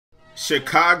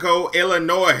Chicago,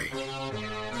 Illinois.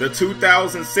 The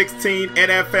 2016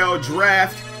 NFL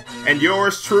Draft, and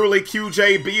yours truly,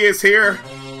 QJB, is here,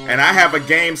 and I have a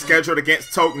game scheduled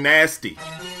against TOKE Nasty.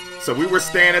 So we were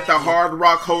staying at the Hard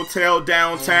Rock Hotel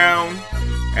downtown,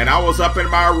 and I was up in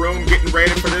my room getting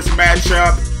ready for this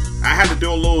matchup. I had to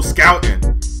do a little scouting.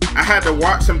 I had to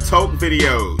watch some TOKE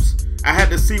videos. I had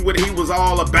to see what he was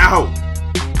all about.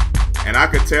 And I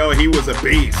could tell he was a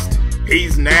beast.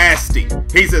 He's nasty.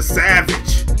 He's a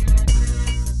savage.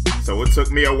 So it took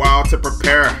me a while to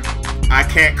prepare. I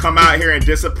can't come out here and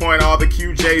disappoint all the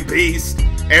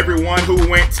QJBs. Everyone who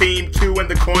went Team Q in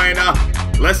the coin up.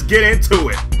 Let's get into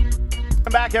it.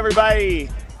 Welcome back, everybody,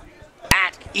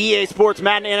 at EA Sports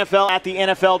Madden NFL at the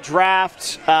NFL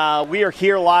Draft. We are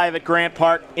here live at Grant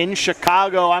Park in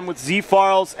Chicago. I'm with Z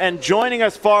Farles, and joining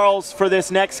us, Farles, for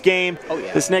this next game,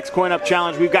 this next coin-up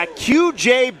challenge, we've got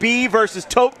QJB versus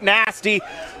TOKE Nasty.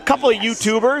 A couple of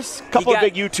YouTubers, couple of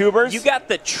big YouTubers. You got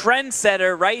the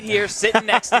trendsetter right here sitting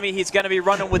next to me. He's going to be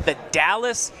running with the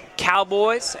Dallas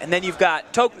Cowboys. And then you've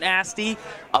got TOKE Nasty,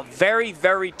 a very,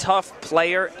 very tough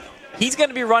player. He's going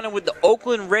to be running with the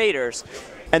Oakland Raiders.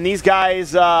 And these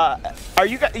guys, you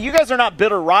guys are not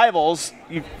bitter rivals.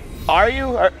 Are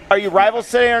you? Are you rivals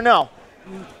today or no?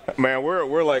 Man,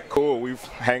 we're like cool. We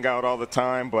hang out all the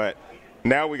time, but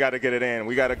now we got to get it in.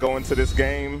 We got to go into this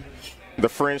game, the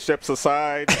friendships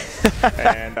aside,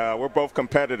 and we're both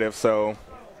competitive, so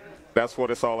that's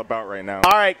what it's all about right now.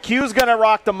 All right, Q's gonna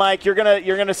rock the mic. You're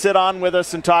gonna sit on with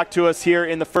us and talk to us here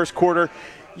in the first quarter.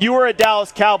 You were a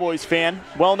Dallas Cowboys fan,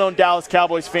 well-known Dallas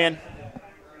Cowboys fan.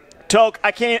 TOKE,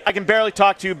 I can barely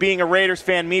talk to you being a Raiders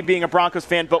fan, me being a Broncos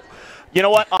fan, but you know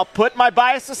what? I'll put my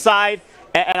bias aside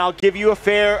and I'll give you a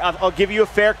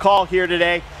fair call here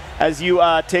today as you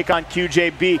take on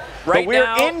QJB. But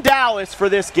we're in Dallas for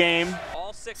this game.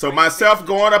 So myself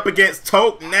going up against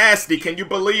TOKE Nasty, can you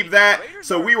believe that?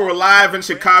 So we were live in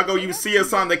Chicago, you see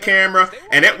us on the camera,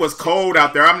 and it was cold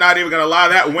out there. I'm not even going to lie,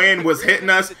 that wind was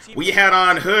hitting us. We had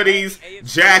on hoodies,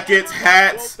 jackets,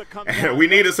 hats, and we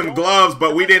needed some gloves,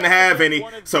 but we didn't have any.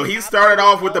 So he started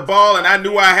off with the ball, and I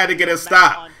knew I had to get a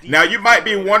stop. Now you might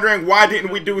be wondering, why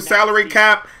didn't we do salary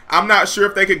cap? I'm not sure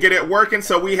if they could get it working,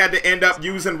 so we had to end up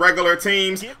using regular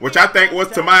teams, which I think was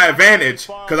to my advantage,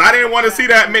 because I didn't want to see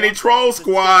that mini troll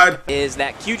squad. Is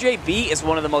that QJB is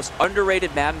one of the most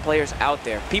underrated Madden players out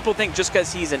there. People think just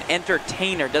because he's an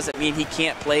entertainer doesn't mean he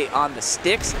can't play on the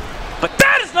sticks, but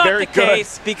that is not the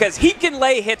case, because he can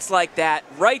lay hits like that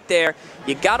right there.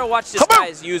 You got to watch this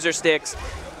guy's user sticks.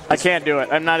 I can't do it.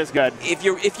 I'm not as good.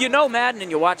 If you know Madden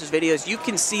and you watch his videos, you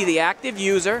can see the active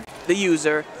user, the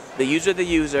user, the user, the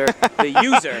user, the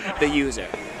user, the user.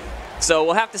 So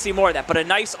we'll have to see more of that. But a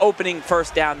nice opening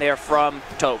first down there from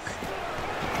TOKE.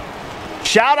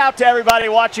 Shout out to everybody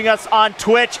watching us on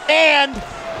Twitch and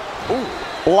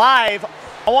live.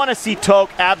 I want to see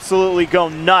TOKE absolutely go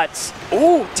nuts.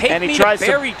 Ooh, take me to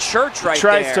Barry Church right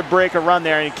there. Tries to break a run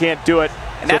there and he can't do it.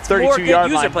 And that's more good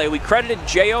user play. We credited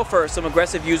Jo for some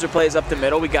aggressive user plays up the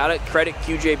middle. We got to credit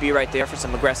QJB right there for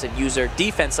some aggressive user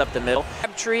defense up the middle.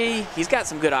 Tree, he's got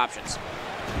some good options.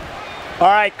 All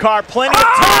right, Carr, plenty of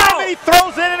time, and he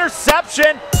throws an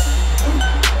interception.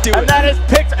 And that is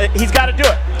picked. He's got to do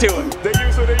it. The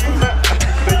user.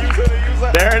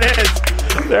 There it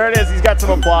is. There it is. He's got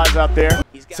some applause out there.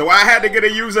 So I had to get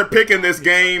a user pick in this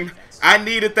game. I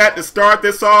needed that to start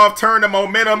this off, turn the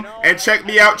momentum, and check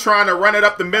me out trying to run it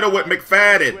up the middle with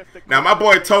McFadden. Now, my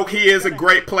boy TOKE, he is a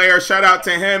great player. Shout out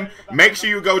to him. Make sure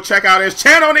you go check out his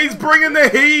channel, and he's bringing the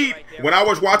heat. When I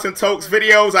was watching TOKE's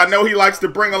videos, I know he likes to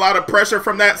bring a lot of pressure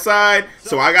from that side,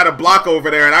 so I got to block over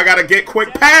there, and I got to get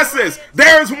quick passes.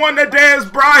 There's one to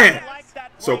Dez Bryant.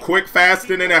 So quick,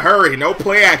 fast, and in a hurry. No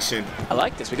play action. I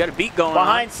like this. We got a beat going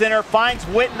Behind center, finds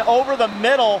Witten over the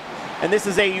middle. And this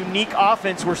is a unique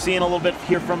offense we're seeing a little bit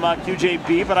here from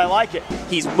QJB, but I like it.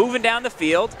 He's moving down the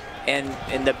field, and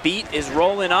the beat is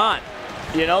rolling on.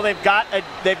 You know, they've got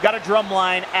a drum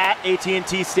line at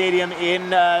AT&T Stadium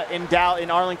in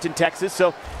Arlington, Texas.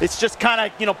 So it's just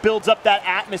kind of builds up that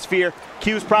atmosphere.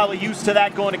 Q's probably used to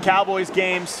that going to Cowboys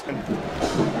games.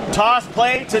 Toss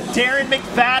play to Darren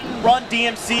McFadden. Run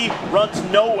DMC runs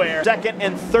nowhere. 2nd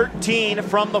and 13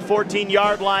 from the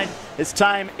 14-yard line. His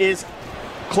time is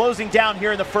closing down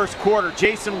here in the first quarter.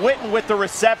 Jason Witten with the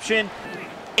reception.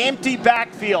 Empty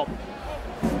backfield.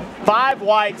 5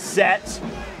 wide sets.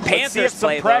 Let's see if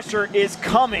some pressure is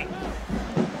coming.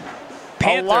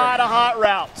 A lot of hot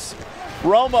routes.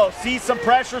 Romo sees some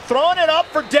pressure, throwing it up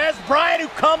for Dez Bryant, who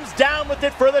comes down with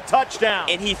it for the touchdown.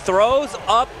 And he throws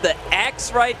up the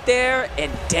X right there,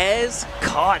 and Dez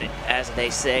caught it, as they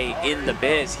say in the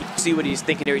biz. See what he's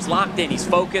thinking here. He's locked in, he's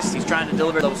focused, he's trying to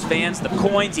deliver those fans the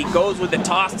coins. He goes with the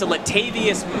toss to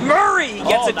Latavius Murray. He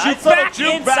gets a nice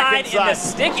juke back inside, and the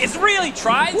stick is really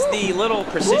tries the little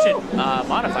precision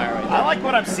modifier right there. I like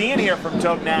what I'm seeing here from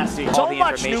TOKE Nasty. So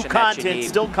much new content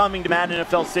still coming to Madden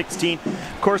NFL 16.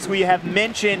 Of course, we have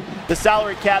mentioned the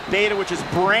salary cap beta, which is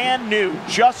brand new,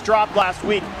 just dropped last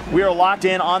week. We are locked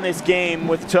in on this game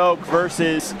with TOKE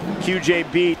versus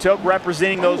QJB. TOKE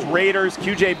representing those Raiders,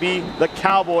 QJB the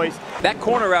Cowboys. That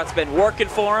corner route's been working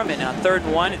for him, and on 3rd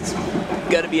and 1, it's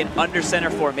going to be an under center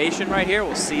formation right here.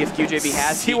 We'll see if QJB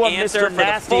has the answer for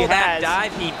the full half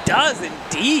dive. He does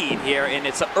indeed here, and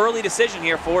it's an early decision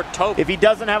here for TOKE. If he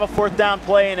doesn't have a 4th down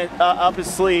play in up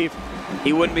his sleeve,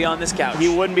 he wouldn't be on this couch. He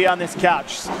wouldn't be on this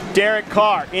couch. Derek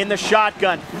Carr in the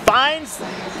shotgun. Finds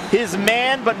his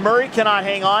man, but Murray cannot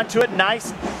hang on to it.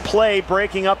 Nice play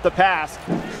breaking up the pass.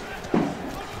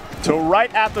 So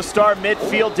right at the start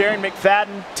midfield, Darren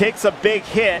McFadden takes a big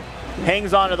hit.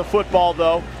 Hangs on to the football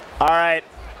though. All right,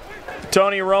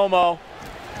 Tony Romo,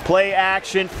 play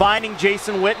action, finding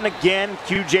Jason Witten again.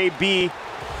 QJB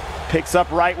picks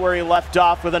up right where he left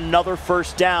off with another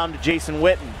 1st down to Jason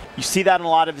Witten. You see that in a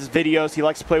lot of his videos. He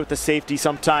likes to play with the safety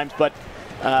sometimes, but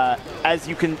as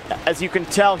you can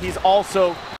tell, he's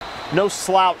also no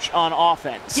slouch on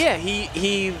offense. Yeah,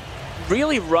 he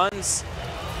really runs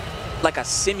like a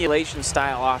simulation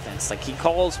style offense. Like, he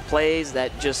calls plays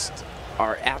that just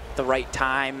are at the right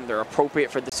time. They're appropriate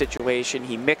for the situation.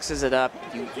 He mixes it up.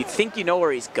 You think you know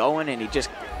where he's going, and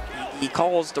he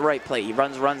calls the right play. He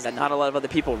runs that not a lot of other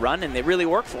people run, and they really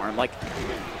work for him. Like,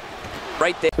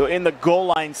 right there. So in the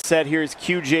goal line set here is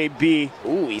QJB.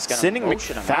 Ooh, he's going to sending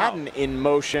McFadden in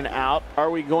motion out. Are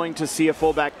we going to see a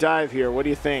fullback dive here? What do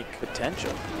you think?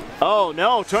 Potential. Oh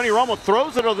no, Tony Romo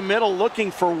throws it over the middle looking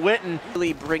for Witten.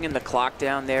 Really bringing the clock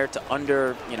down there to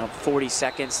under 40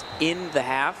 seconds in the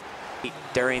half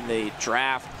during the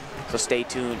draft, so stay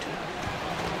tuned.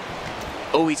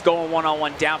 Oh, he's going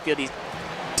one-on-one downfield. He's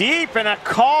deep in a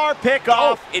Carr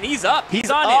pickoff. Oh, and he's up.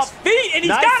 He's on his feet, and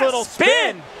he's got a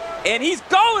spin. And he's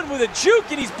going with a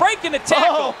juke, and he's breaking a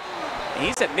tackle. And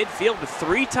he's at midfield with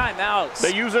 3 timeouts.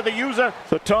 The user.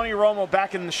 So Tony Romo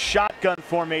back in the shotgun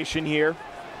formation here.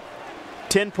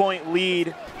 10-point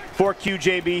lead for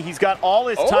QJB. He's got all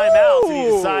his timeouts, and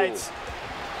he decides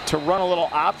to run a little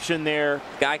option there.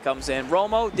 Guy comes in.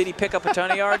 Romo, did he pick up a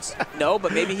ton of yards? No,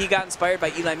 but maybe he got inspired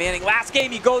by Eli Manning. Last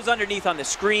game, he goes underneath on the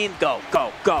screen. Go.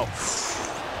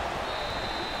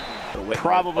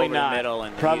 Probably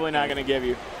not. Probably not going to give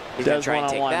you. He's going to try and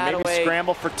take that away. Maybe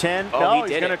scramble for 10. Oh, no,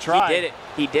 he's going to try.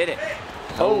 He did it.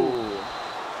 Oh.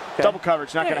 Okay. Double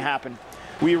coverage, not going to happen.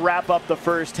 We wrap up the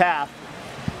first half.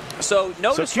 So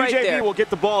notice right there. QJB will get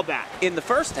the ball back. In the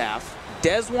first half,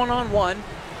 Dez 1-on-1,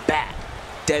 bad.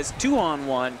 Dez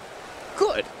 2-on-1,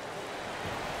 good.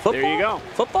 Football? There you go.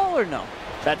 Football or no?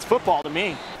 That's football to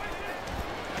me.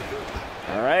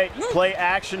 All right, play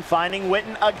action, finding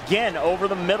Witten again over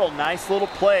the middle. Nice little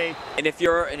play. And if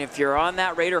you're on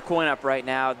that Raider coin up right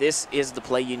now, this is the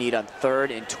play you need on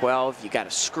 3rd and 12. You got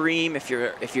to scream if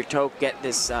you're TOKE, get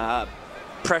this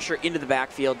pressure into the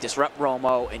backfield, disrupt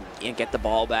Romo, and get the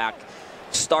ball back.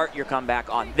 Start your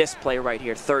comeback on this play right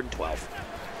here, 3rd and 12.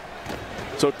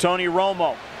 So Tony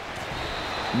Romo,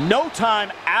 no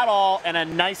time at all, and a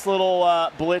nice little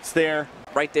blitz there.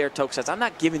 Right there, TOKE says, I'm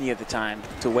not giving you the time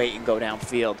to wait and go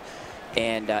downfield.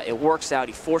 And it works out.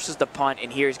 He forces the punt,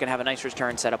 and here he's going to have a nice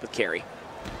return set up with Carey.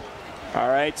 All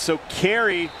right, so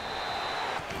Carey.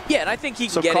 Yeah, and I think he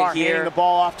can get Carr it here. Handing the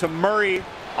ball off to Murray.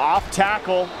 Off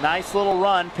tackle. Nice little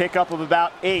run. Pickup of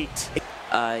about 8.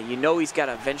 You know he's got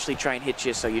to eventually try and hit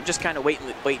you, so you're just kind of waiting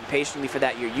patiently for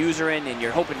that. You're usering, and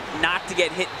you're hoping not to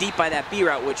get hit deep by that B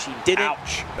route, which he didn't.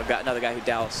 Ouch. I've got another guy who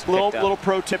Dallas little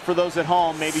pro tip for those at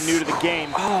home, maybe new to the game.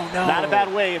 Oh no! Not a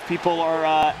bad way if people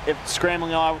are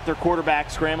scrambling out with their quarterback,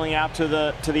 scrambling out to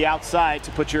the outside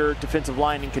to put your defensive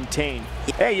line in contain.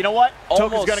 Hey, you know what?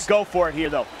 TOKE's going to go for it here,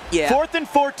 though. Yeah. 4th and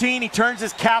 14. He turns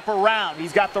his cap around.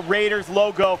 He's got the Raiders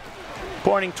logo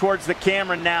pointing towards the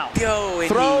camera now.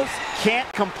 Throws,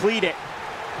 can't complete it.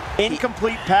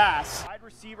 Incomplete pass.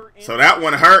 So that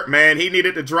one hurt, man. He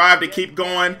needed to drive to keep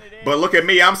going. But look at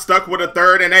me. I'm stuck with a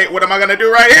 3rd and 8. What am I going to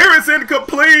do right here? It's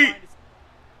incomplete.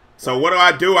 So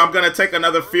what do? I'm going to take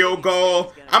another field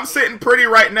goal. I'm sitting pretty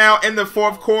right now in the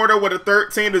fourth quarter with a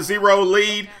 13-0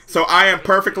 lead. So I am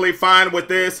perfectly fine with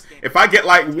this. If I get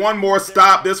like one more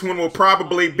stop, this one will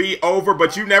probably be over.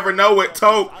 But you never know with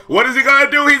Toke. What is he going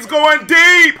to do? He's going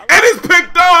deep. And it's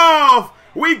picked off.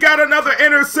 We got another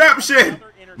interception.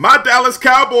 My Dallas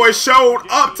Cowboys showed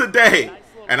up today.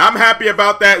 And I'm happy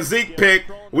about that Zeke pick.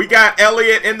 We got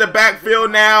Elliott in the backfield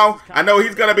now. I know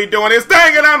he's going to be doing his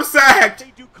thing, and I'm sacked.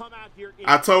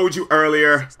 I told you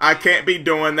earlier, I can't be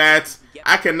doing that.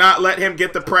 I cannot let him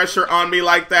get the pressure on me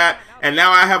like that. And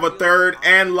now I have a 3rd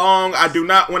and long. I do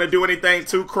not want to do anything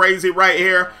too crazy right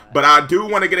here, but I do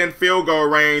want to get in field goal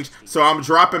range. So I'm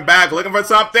dropping back, looking for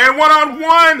something.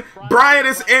 One-on-one. Bryant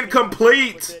is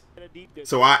incomplete.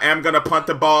 So I am going to punt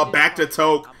the ball back to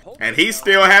Toke. And he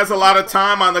still has a lot of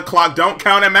time on the clock. Don't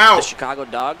count him out. The Chicago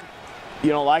dog. You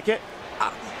don't like it?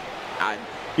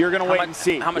 You're going to wait and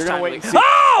see. How much time? Wait and see.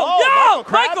 Oh,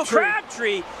 no! Michael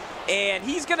Crabtree. And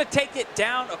he's going to take it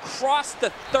down across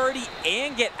the 30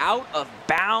 and get out of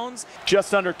bounds.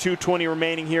 Just under 2:20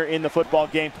 remaining here in the football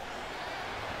game.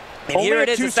 And only here it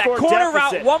is. It's that corner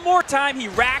route one more time. He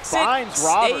racks it,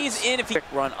 stays in. If he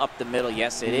run up the middle,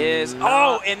 yes, it is.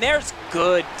 Oh, and there's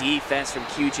good defense from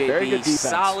QJB. Very good defense.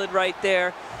 Solid right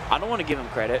there. I don't want to give him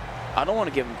credit. I'll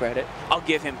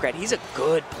give him credit. He's a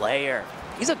good player.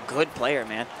 He's a good player,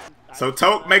 man. So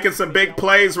Toke making some big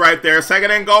plays right there.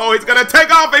 2nd and goal. He's going to take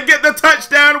off and get the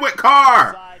touchdown with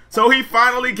Carr. So he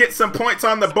finally gets some points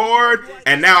on the board.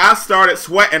 And now I started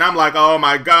sweating. I'm like, oh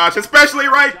my gosh. Especially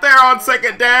right there on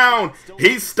 2nd down.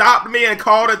 He stopped me and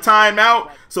called a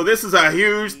timeout. So this is a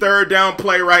huge 3rd down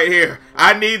play right here.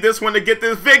 I need this one to get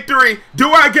this victory.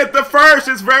 Do I get the first?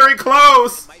 It's very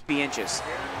close. It might be inches.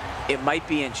 It might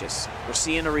be inches. We're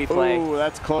seeing a replay. Ooh,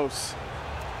 that's close.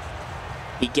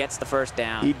 He gets the 1st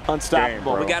down. He's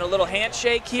unstoppable. We got a little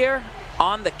handshake here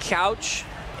on the couch,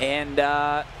 and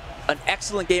an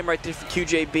excellent game right there for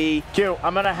QJB. Q,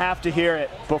 I'm going to have to hear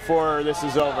it before this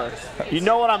is over. You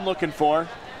know what I'm looking for.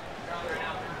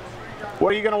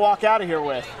 What are you going to walk out of here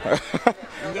with? Wait,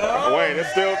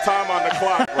 there's still time on the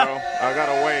clock, bro. I got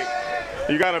to wait.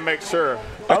 You got to make sure.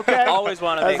 Okay. Always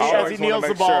want to make sure. As he kneels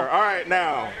the ball. Sure. All right,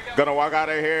 now, gonna walk out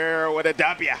of here with a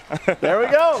W. There we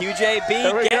go. QJB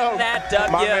getting that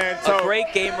W. A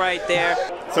great game right there.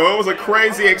 So it was a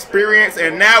crazy experience,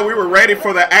 and now we were ready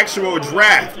for the actual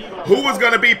draft. Who was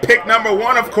going to be pick number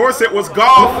 1? Of course, it was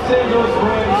Goff. I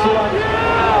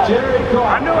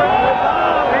knew it.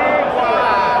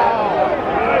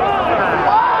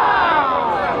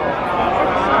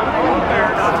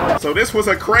 So this was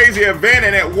a crazy event,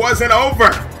 and it wasn't over.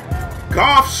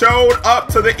 Goff showed up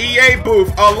to the EA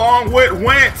booth along with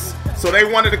Wentz. So they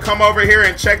wanted to come over here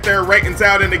and check their ratings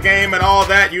out in the game and all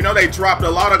that. You know, they dropped a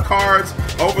lot of cards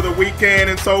over the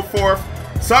weekend and so forth.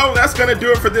 So that's going to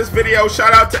do it for this video.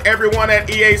 Shout out to everyone at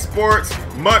EA Sports,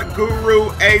 Mutt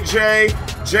Guru, AJ,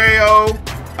 Jo,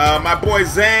 my boy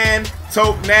Zan,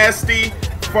 Toke Nasty,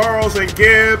 Farrells and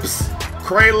Gibbs,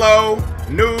 Kralo,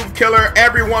 Noob Killer.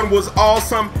 Everyone was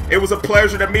awesome. It was a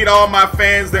pleasure to meet all my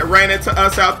fans that ran into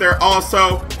us out there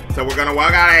also. So we're going to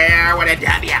walk out of here with a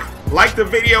W. Like the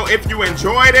video if you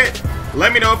enjoyed it.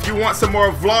 Let me know if you want some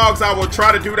more vlogs. I will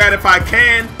try to do that if I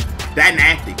can. That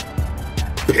nasty.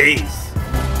 Peace.